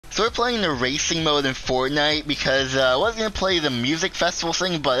So we're playing the racing mode in Fortnite because I was going to play the music festival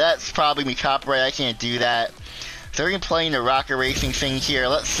thing, but that's probably me copyright. I can't do that. So we're going to play the rocket racing thing here.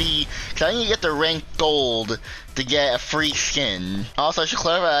 Let's see, because I need to get the rank gold to get a free skin. Also, I should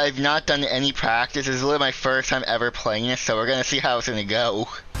clarify, I've not done any practice. This is literally my first time ever playing this, so we're going to see how it's going to go.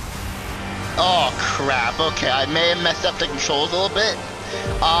 Oh, crap. Okay, I may have messed up the controls a little bit.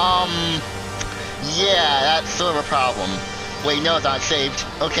 Yeah, that's sort of a problem. Wait, no, it's not saved.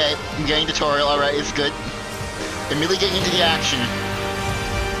 Okay, I'm getting tutorial. Alright, it's good. Immediately getting into the action.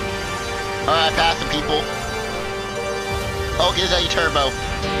 Alright, pass the people. Okay, this is turbo.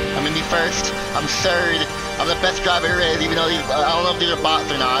 I'm gonna be first. I'm third. I'm the best driver there is, even though I don't know if these are bots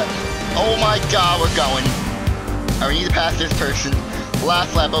or not. Oh my god, we're going. Alright, we need to pass this person.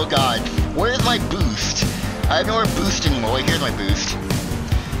 Last lap, oh god. Where's my boost? I have nowhere boost anymore. Wait, here's my boost.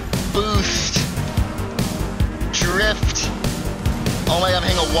 Boost. Drift. Oh my god, I'm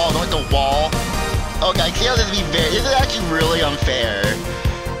hitting a wall. Don't hit the wall. Okay, I see how this is actually really unfair.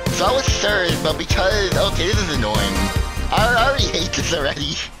 So I was third, but because, okay, this is annoying. I already hate this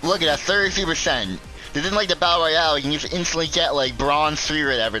already. Look at that, 33%. This isn't like the Battle Royale, you can just instantly get like Bronze 3 or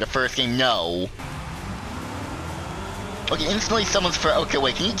whatever the first game, no. Okay, instantly someone's first. Okay,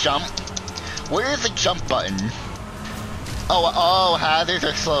 wait, can you jump? Where is the jump button? Oh, hazards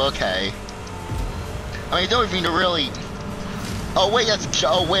are slow, okay. I mean, don't even need to really... Oh wait, that's a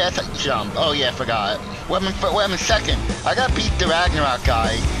jump. Oh yeah, I forgot. Wait, I'm in second. I gotta beat the Ragnarok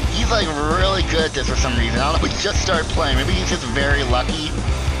guy. He's like really good at this for some reason. I don't know, he just started playing. Maybe he's just very lucky.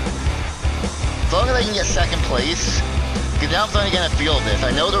 As long as I can get second place, because now I'm starting to get a feel of this.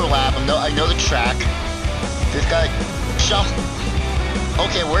 I know the lap, I know the track. This guy, jump.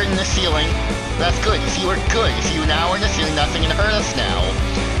 Okay, we're in the ceiling. That's good. You see, we're good. You see, now we're in the ceiling. Nothing can hurt us now.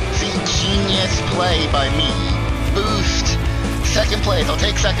 See, genius play by me. Boost. Second place, I'll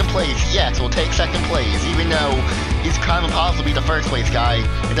take second place. Yes, we'll take second place, even though it's kind of impossible to be the first place guy.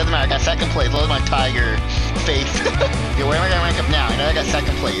 It doesn't matter, I got second place. Look at my tiger face. Okay, where am I gonna rank up now? I know I got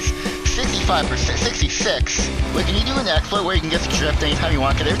second place. 65%, 66. Wait, can you do an exploit where you can get drift anytime you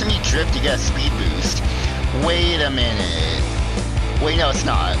want? Because every time you drift, you get a speed boost. Wait a minute. Wait, no, it's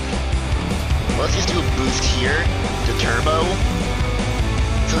not. Well, let's just do a boost here to turbo.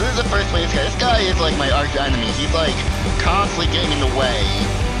 So this is the first place guy. This guy is like my arch enemy. He's like constantly getting in the way.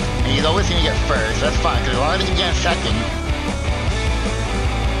 And he's always gonna get first. That's fine, because as long as he can get second.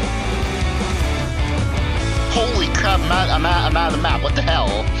 Holy crap, I'm out of the map. What the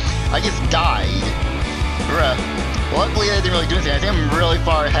hell? I just died. Bruh. Luckily I didn't really do anything. I think I'm really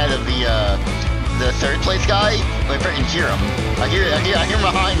far ahead of the third place guy. Wait, I can hear him. I hear him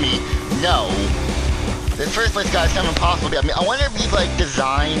behind me. No. The first place guy is kind of impossible to beat. I mean, I wonder if he's like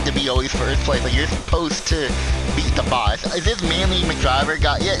designed to be always first place. Like you're supposed to beat the boss. Is this Manly McDriver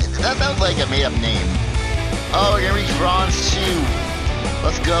guy? Yeah, that sounds like a made up name. Oh, we're gonna reach Bronze 2.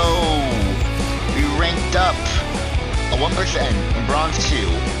 Let's go. We ranked up a 1% in Bronze 2.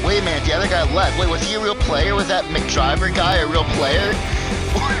 Wait a minute, the other guy left. Wait, was he a real player? Was that McDriver guy a real player?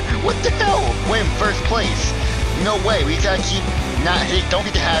 What the hell? Wait, in first place. No way. We gotta keep not hitting. Don't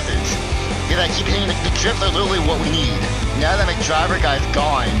hit the hazards. Because I keep hitting the drifts are literally what we need. Now that my driver guy's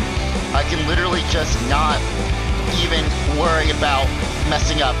gone, I can literally just not even worry about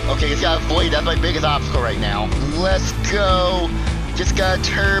messing up. Okay, just gotta avoid, that's my biggest obstacle right now. Let's go. Just got a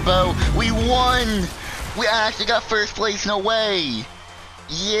turbo. We won! We actually got first place, no way.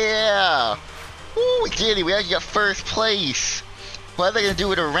 Yeah. Woo, we did it, we actually got first place. What are they gonna do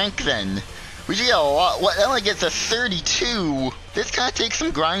with a rank then? We should get a lot. What? That only gets us 32. This kind of takes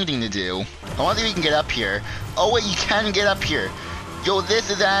some grinding to do. I want to see if we can get up here. Oh wait, you can get up here. Yo, this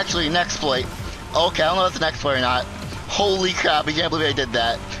is actually an exploit. Okay, I don't know if it's an exploit or not. Holy crap, I can't believe I did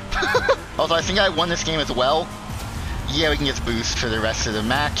that. Also, I think I won this game as well. Yeah, we can get boost for the rest of the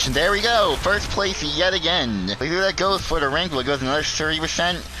match. And there we go, first place yet again. Look where that goes for the rank. It goes another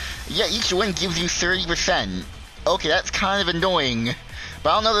 30%. Yeah, each win gives you 30%. Okay, that's kind of annoying. But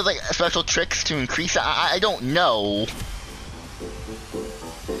I don't know if there's like special tricks to increase it. I don't know.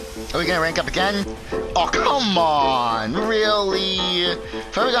 Are we gonna rank up again? Oh, come on! Really?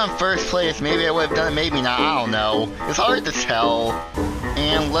 If I would have done first place, maybe I would have done it, maybe not. I don't know. It's hard to tell.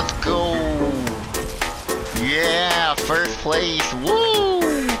 And let's go. Yeah, first place. Woo!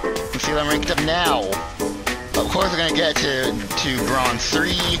 Let's see what I'm ranked up now. Of course we're gonna get to Bronze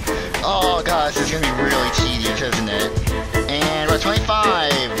 3. Oh god, this is gonna be really tedious, isn't it? And we're at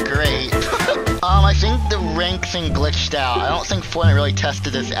 25, great. I think the rank thing glitched out. I don't think Fortnite really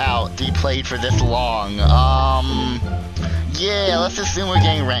tested this out. He played for this long. Yeah, let's assume we're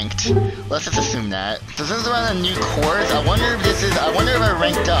getting ranked. Let's just assume that. So since we're on a new course, I wonder if I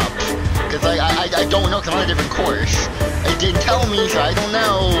ranked up. Because like, I don't know, because I'm on a different course. It didn't tell me, so I don't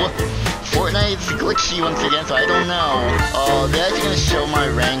know. Fortnite's glitchy once again, so I don't know. Oh, they're actually gonna show my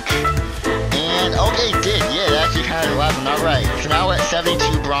rank. And, okay, it did. Yeah, it actually kind of allowed them. Alright, so now we're at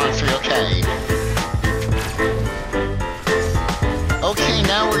 72 bronze 3, okay. Okay,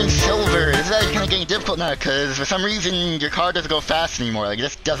 now we're in silver. This is actually kind of getting difficult now, because for some reason your car doesn't go fast anymore. Like, it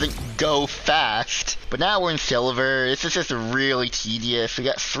just doesn't go fast. But now we're in silver. This is just really tedious. We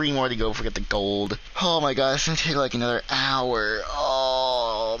got 3 more to go before we get the gold. Oh my god, it's gonna take like another hour.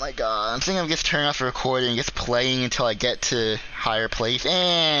 Oh my god. I'm thinking I'm just turning off the recording and just playing until I get to higher place.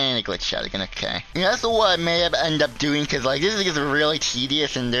 And it glitched out again, okay. Yeah, that's what I may have ended up doing, because like, this is just really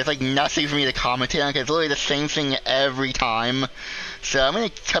tedious and there's like nothing for me to commentate on, because it's literally the same thing every time. So I'm gonna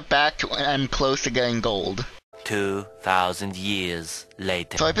cut back to when I'm close to getting gold. 2,000 years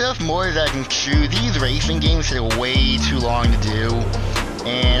later. So I bit off more that I can chew. These racing games take way too long to do,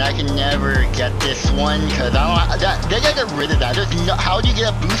 and I can never get this one because I don't. They gotta get rid of that. There's no. How do you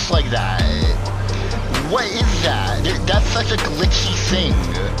get a boost like that? What is that? That's such a glitchy thing.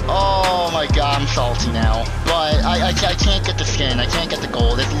 Oh my god, I'm salty now. But I can't get the skin. I can't get the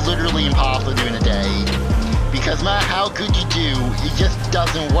gold. It's literally impossible to do in a day. Because no matter how good you do, it just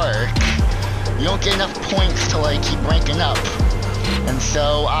doesn't work. You don't get enough points to like keep ranking up. And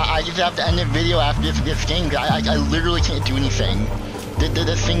so I just have to end the video after this game. I literally can't do anything.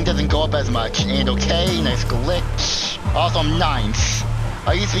 This thing doesn't go up as much. And okay, nice glitch. Also, I'm 9th.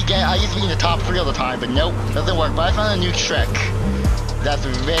 I used to be in the top 3 all the time, but nope, doesn't work. But I found a new trick that's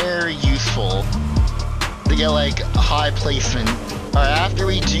very useful to get like high placement. Alright, after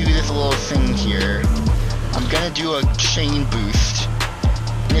we do this little thing here, I'm gonna do a chain boost.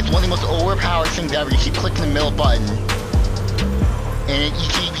 And it's one of the most overpowered things ever. You keep clicking the middle button. And you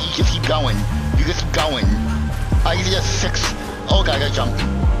just keep going. You just keep going. I usually have 6. Oh god, I gotta jump.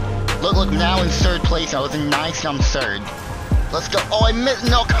 Look, now in 3rd place. I was in 9th, now I'm 3rd. Let's go. Oh, I missed.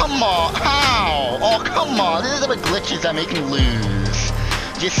 No, come on. How? Oh, come on. This is the glitches that make me lose.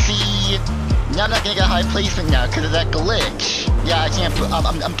 You see, now I'm not gonna get a high placement now because of that glitch. Yeah, I can't.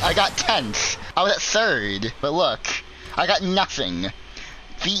 I got 10th. I was at 3rd. But look, I got nothing.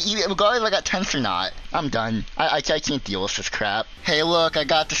 Regardless if I got 10th or not, I'm done. I can't deal with this crap. Hey look, I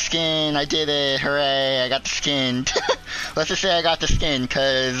got the skin, I did it, hooray, I got the skin. Let's just say I got the skin,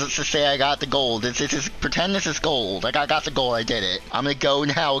 cause let's just say I got the gold. Pretend this is gold. I got the gold, I did it. I'm gonna go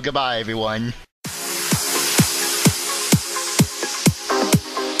now, goodbye everyone.